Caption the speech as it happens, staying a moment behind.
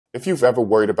If you've ever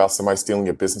worried about somebody stealing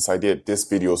your business idea, this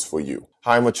video is for you.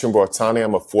 Hi, I'm Achumboro Ataande.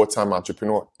 I'm a full-time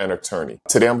entrepreneur and attorney.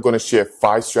 Today, I'm going to share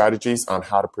 5 strategies on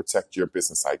how to protect your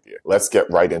business idea. Let's get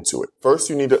right into it. First,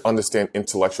 you need to understand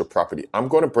intellectual property. I'm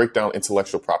going to break down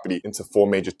intellectual property into 4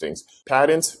 major things: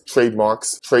 patents,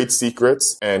 trademarks, trade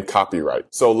secrets, and copyright.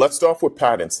 So let's start off with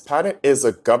patents. Patent is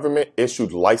a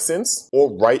government-issued license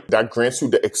or right that grants you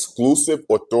the exclusive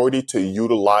authority to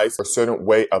utilize a certain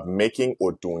way of making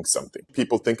or doing something.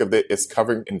 People think of it as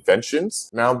covering inventions.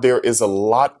 Now, there is a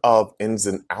lot of ins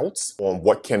and outs on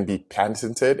what can be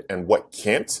patented and what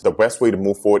can't. The best way to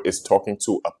move forward is talking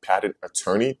to a patent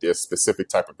attorney. There's a specific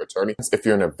type of attorney. If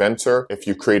you're an inventor, if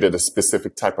you created a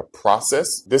specific type of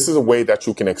process, this is a way that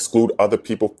you can exclude other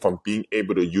people from being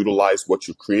able to utilize what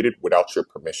you created without your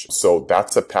permission. So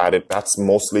that's a patent. That's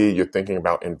mostly you're thinking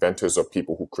about inventors or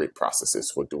people who create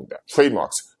processes for doing that.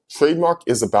 Trademarks. Trademark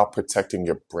is about protecting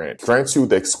your brand. It grants you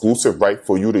the exclusive right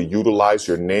for you to utilize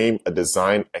your name, a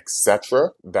design,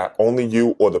 etc. that only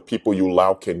you or the people you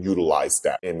allow can utilize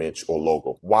that image or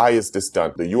logo. Why is this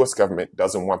done? The US government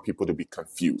doesn't want people to be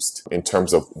confused in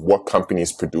terms of what company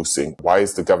is producing. Why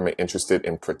is the government interested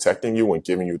in protecting you and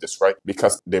giving you this right?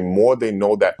 Because the more they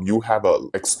know that you have an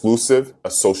exclusive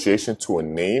association to a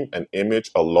name, an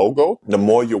image, a logo, the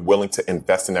more you're willing to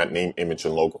invest in that name, image,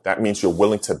 and logo. That means you're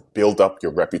willing to build up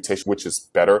your reputation, which is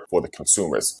better for the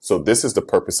consumers. So this is the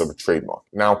purpose of a trademark.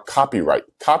 Now, copyright.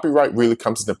 Copyright really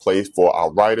comes into play for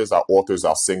our writers, our authors,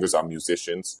 our singers, our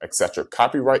musicians, etc.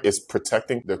 Copyright is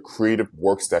protecting the creative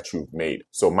works that you've made.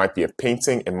 So it might be a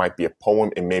painting, it might be a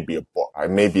poem, it may be a book, it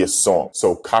may be a song.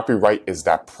 So copyright is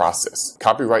that process.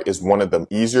 Copyright is one of the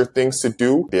easier things to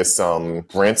do. There's some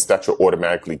grants that you're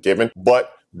automatically given,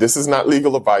 but this is not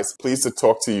legal advice. Please to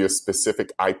talk to your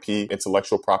specific IP,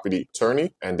 intellectual property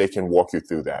attorney, and they can walk you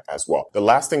through that as well. The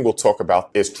last thing we'll talk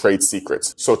about is trade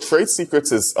secrets. So trade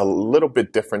secrets is a little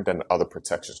bit different than other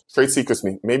protections. Trade secrets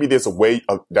mean maybe there's a way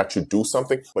that you do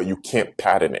something, but you can't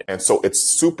patent it. And so it's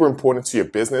super important to your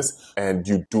business, and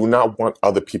you do not want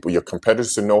other people, your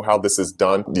competitors, to know how this is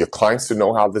done, your clients to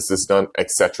know how this is done,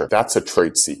 etc. That's a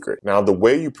trade secret. Now, the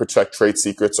way you protect trade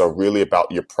secrets are really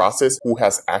about your process, who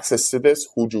has access to this,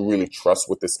 who do you really trust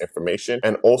with this information,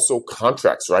 and also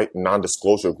contracts, right?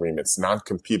 Non-disclosure agreements,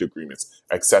 non-compete agreements,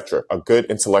 etc. A good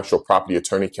intellectual property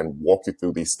attorney can walk you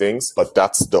through these things, but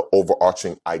that's the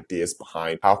overarching ideas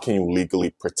behind how can you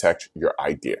legally protect your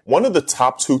idea. One of the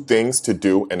top 2 things to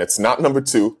do, and it's not number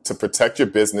 2, to protect your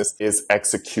business is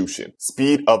execution.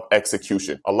 Speed of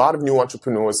execution. A lot of new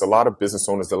entrepreneurs, a lot of business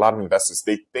owners, a lot of investors,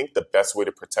 they think the best way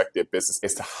to protect their business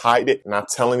is to hide it, not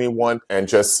tell anyone, and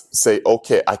just say,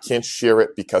 okay, I can't share it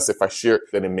because if I share it,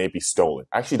 then it may be stolen.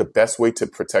 Actually, the best way to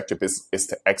protect your business is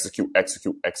to execute.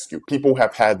 People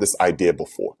have had this idea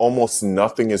before. Almost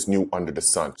nothing is new under the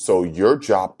sun. So your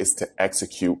job is to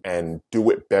execute and do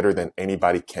it better than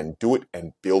anybody can do it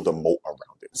and build a moat around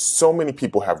it. So many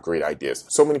people have great ideas.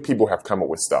 So many people have come up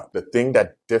with stuff. The thing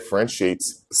that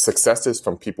differentiates successes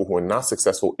from people who are not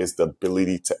successful is the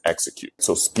ability to execute.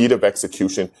 So speed of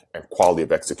execution and quality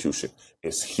of execution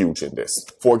is huge in this.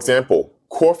 For example,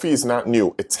 coffee is not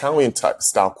new. Italian type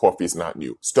style coffee is not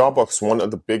new. Starbucks, one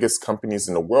of the biggest companies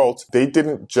in the world, they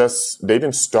didn't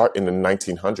start in the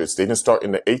 1900s. They didn't start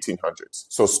in the 1800s.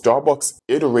 So Starbucks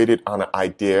iterated on an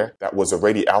idea that was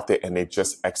already out there and they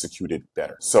just executed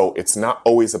better. So it's not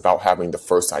always about having the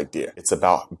first idea. It's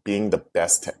about being the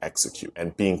best to execute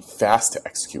and being fast to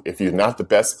execute. If you're not the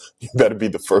best, you better be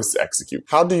the first to execute.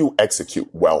 How do you execute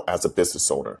well as a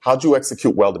business owner? How do you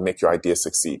execute well to make your idea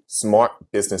succeed? Smart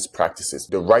business practices.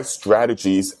 The right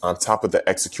strategies on top of the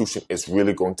execution is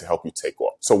really going to help you take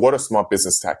off. So what are smart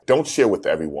business tactics? Don't share with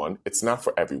everyone. It's not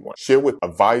for everyone. Share with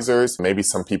advisors, maybe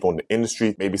some people in the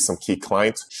industry, maybe some key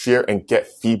clients. Share and get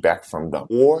feedback from them.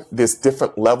 Or there's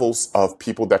different levels of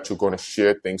people that you're going to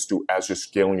share things to as you're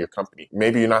scaling your company.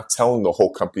 Maybe you're not telling the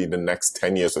whole company the next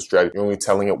 10 years of strategy. You're only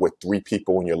telling it with 3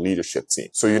 people in your leadership team.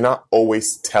 So you're not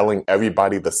always telling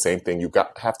everybody the same thing. You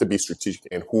have to be strategic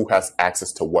in who has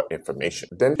access to what information.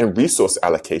 Then in resource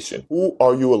allocation, who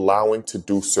are you allowing to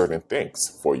do certain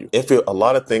things for you? If a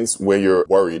lot of things where you're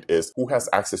worried is who has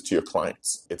access to your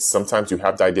clients. It's sometimes you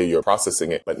have the idea, you're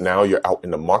processing it, but now you're out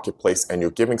in the marketplace and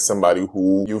you're giving somebody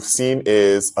who you've seen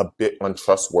is a bit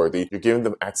untrustworthy. You're giving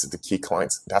them access to key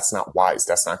clients. That's not wise.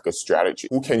 That's not good strategy.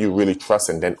 Who can you really trust?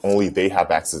 And then only they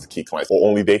have access to key clients, or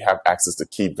only they have access to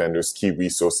key vendors, key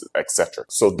resources, etc.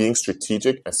 So being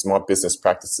strategic and smart business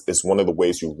practice is one of the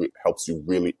ways helps you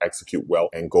really execute well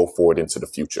and go forward into the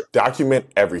future. Document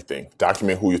everything.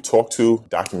 Document who you talk to,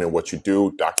 document what you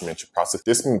do, document your process.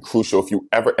 This can be crucial. If you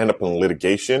ever end up in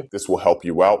litigation, this will help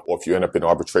you out. Or if you end up in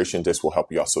arbitration, this will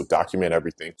help you out. So document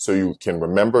everything so you can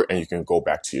remember and you can go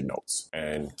back to your notes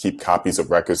and keep copies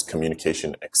of records,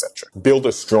 communication, etc. Build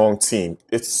a strong team.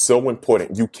 It's so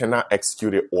important. You cannot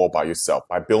execute it all by yourself.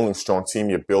 By building a strong team,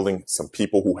 you're building some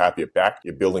people who have your back.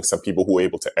 You're building some people who are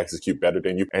able to execute better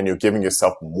than you, and you're giving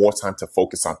yourself more time to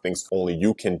focus on things only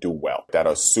you can do well that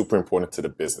are super important to the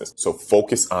business. So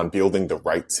focus on building the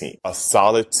right team. A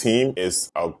solid team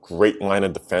is a great line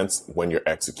of defense when you're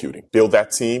executing. Build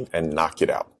that team and knock it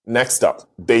out. Next up,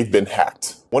 they've been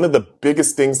hacked. One of the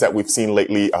biggest things that we've seen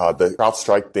lately, the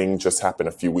CrowdStrike thing just happened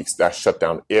a few weeks. That shut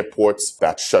down airports,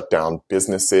 that shut down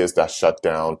businesses, that shut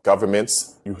down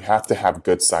governments. You have to have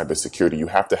good cybersecurity. You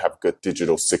have to have good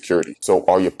digital security. So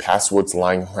are your passwords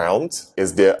lying around?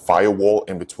 Is there a firewall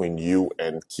in between you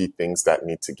and key things that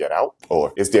need to get out?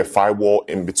 Or is there a firewall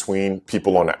in between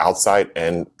people on the outside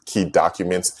and key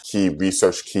documents, key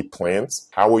research, key plans?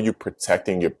 How are you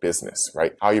protecting your business,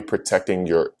 right? How are you protecting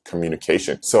your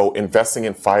communication? So investing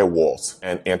in firewalls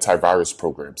and antivirus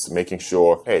programs, making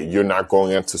sure, hey, you're not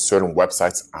going into certain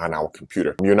websites on our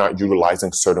computer. You're not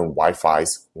utilizing certain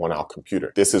Wi-Fis on our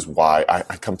computer. This is why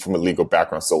I come from a legal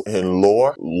background. So in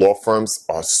law firms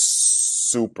are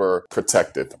super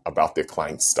protective about their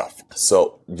client stuff.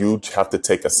 So you have to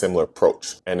take a similar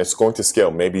approach, and it's going to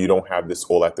scale. Maybe you don't have this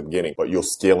all at the beginning, but you'll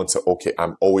scale into, okay,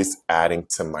 I'm always adding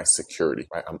to my security,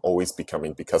 right? I'm always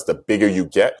becoming, because the bigger you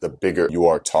get, the bigger you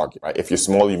are a target, right? If you're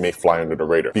small, you may fly under the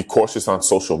radar. Be cautious on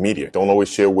social media. Don't always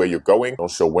share where you're going.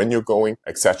 Don't show when you're going,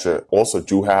 etc. Also,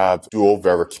 do have dual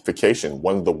verification.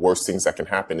 One of the worst things that can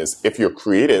happen is if you're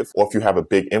creative or if you have a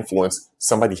big influence,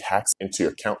 somebody hacks into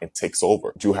your account and takes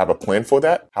over. Do you have a plan for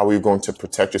that? How are you going to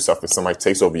protect yourself if somebody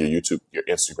takes over your YouTube, your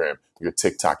Instagram, your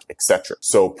TikTok, etc.?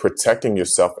 So protecting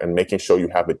yourself and making sure you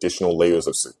have additional layers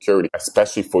of security,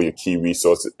 especially for your key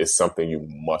resources, is something you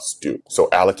must do. So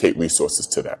allocate resources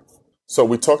to that. So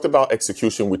we talked about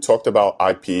execution, we talked about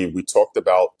IP, we talked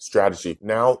about strategy.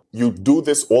 Now you do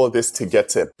all of this to get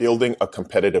to building a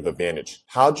competitive advantage.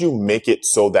 How do you make it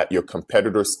so that your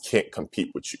competitors can't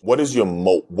compete with you? What is your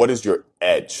moat? What is your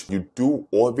edge? You do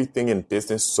everything in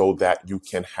business so that you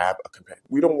can have a competitor.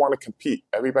 We don't want to compete.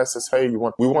 Everybody says, hey, we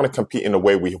want to compete in a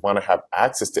way we want to have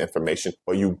access to information,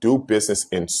 but you do business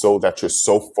in so that you're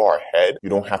so far ahead, you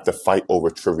don't have to fight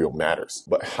over trivial matters.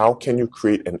 But how can you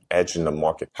create an edge in the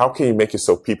market? How can you make it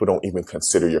so people don't even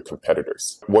consider your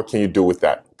competitors? What can you do with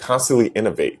that? Constantly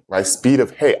innovate, right? Speed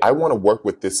of, hey, I want to work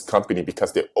with this company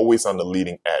because they're always on the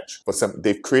leading edge. But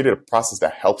they've created a process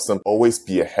that helps them always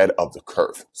be ahead of the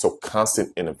curve. So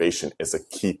constant innovation is a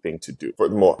key thing to do.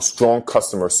 Furthermore, strong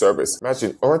customer service.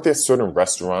 Imagine, aren't there certain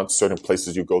restaurants, certain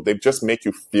places you go, they just make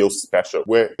you feel special,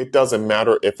 where it doesn't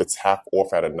matter if it's half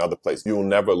off at another place. You'll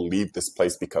never leave this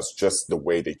place because just the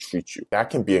way they treat you. That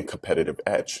can be a competitive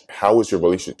edge. How is your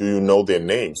relationship? Do you know their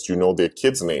names? Do you know their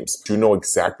kids' names? Do you know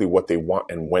exactly what they want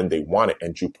and when they want it,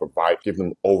 and you give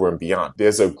them over and beyond?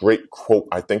 There's a great quote,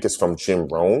 I think it's from Jim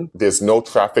Rohn. There's no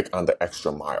traffic on the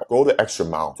extra mile. Go the extra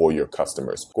mile for your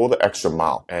customers. Go the extra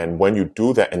mile. And when you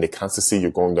do that and they constantly see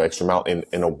you're going the extra mile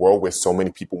in a world where so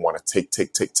many people want to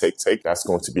take, that's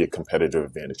going to be a competitive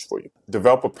advantage for you.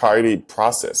 Develop a priority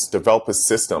process. Develop a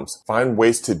systems. Find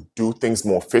ways to do things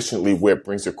more efficiently where it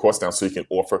brings your costs down so you can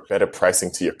offer better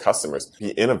pricing to your customers.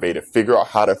 Be innovative. Figure out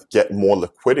how to get more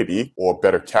liquidity or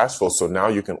better cash flow so now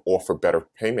you can offer better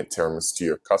payment terms to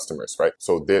your customers, right?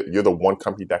 So you're the one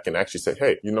company that can actually say,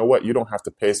 hey, you know what? You don't have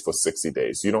to pay us for 60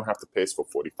 days. You don't have to pay us for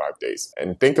 45 days.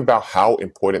 And think about how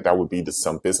important that would be to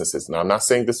some businesses. Now, I'm not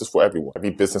saying this is for everyone. Every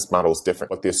business model is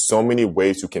different, but there's so many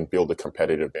ways you can build a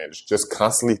competitive advantage. Just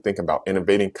constantly think about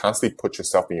innovating, constantly put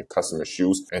yourself in your customer's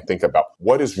shoes and think about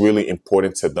what is really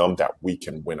important to them that we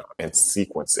can win on, and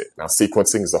sequence it. Now,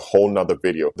 sequencing is a whole nother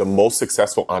video. The most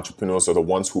successful entrepreneurs are the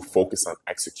ones who focus on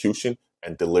execution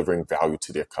and delivering value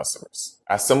to their customers.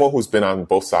 As someone who's been on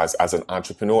both sides, as an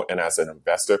entrepreneur and as an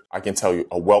investor, I can tell you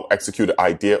a well-executed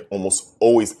idea almost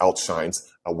always outshines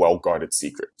a well-guarded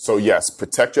secret. So yes,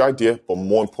 protect your idea, but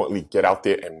more importantly, get out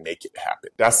there and make it happen.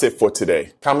 That's it for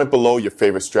today. Comment below your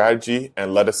favorite strategy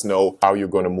and let us know how you're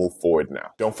going to move forward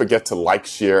now. Don't forget to like,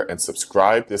 share, and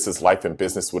subscribe. This is Life and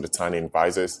Business with Ataande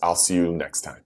Advisors. I'll see you next time.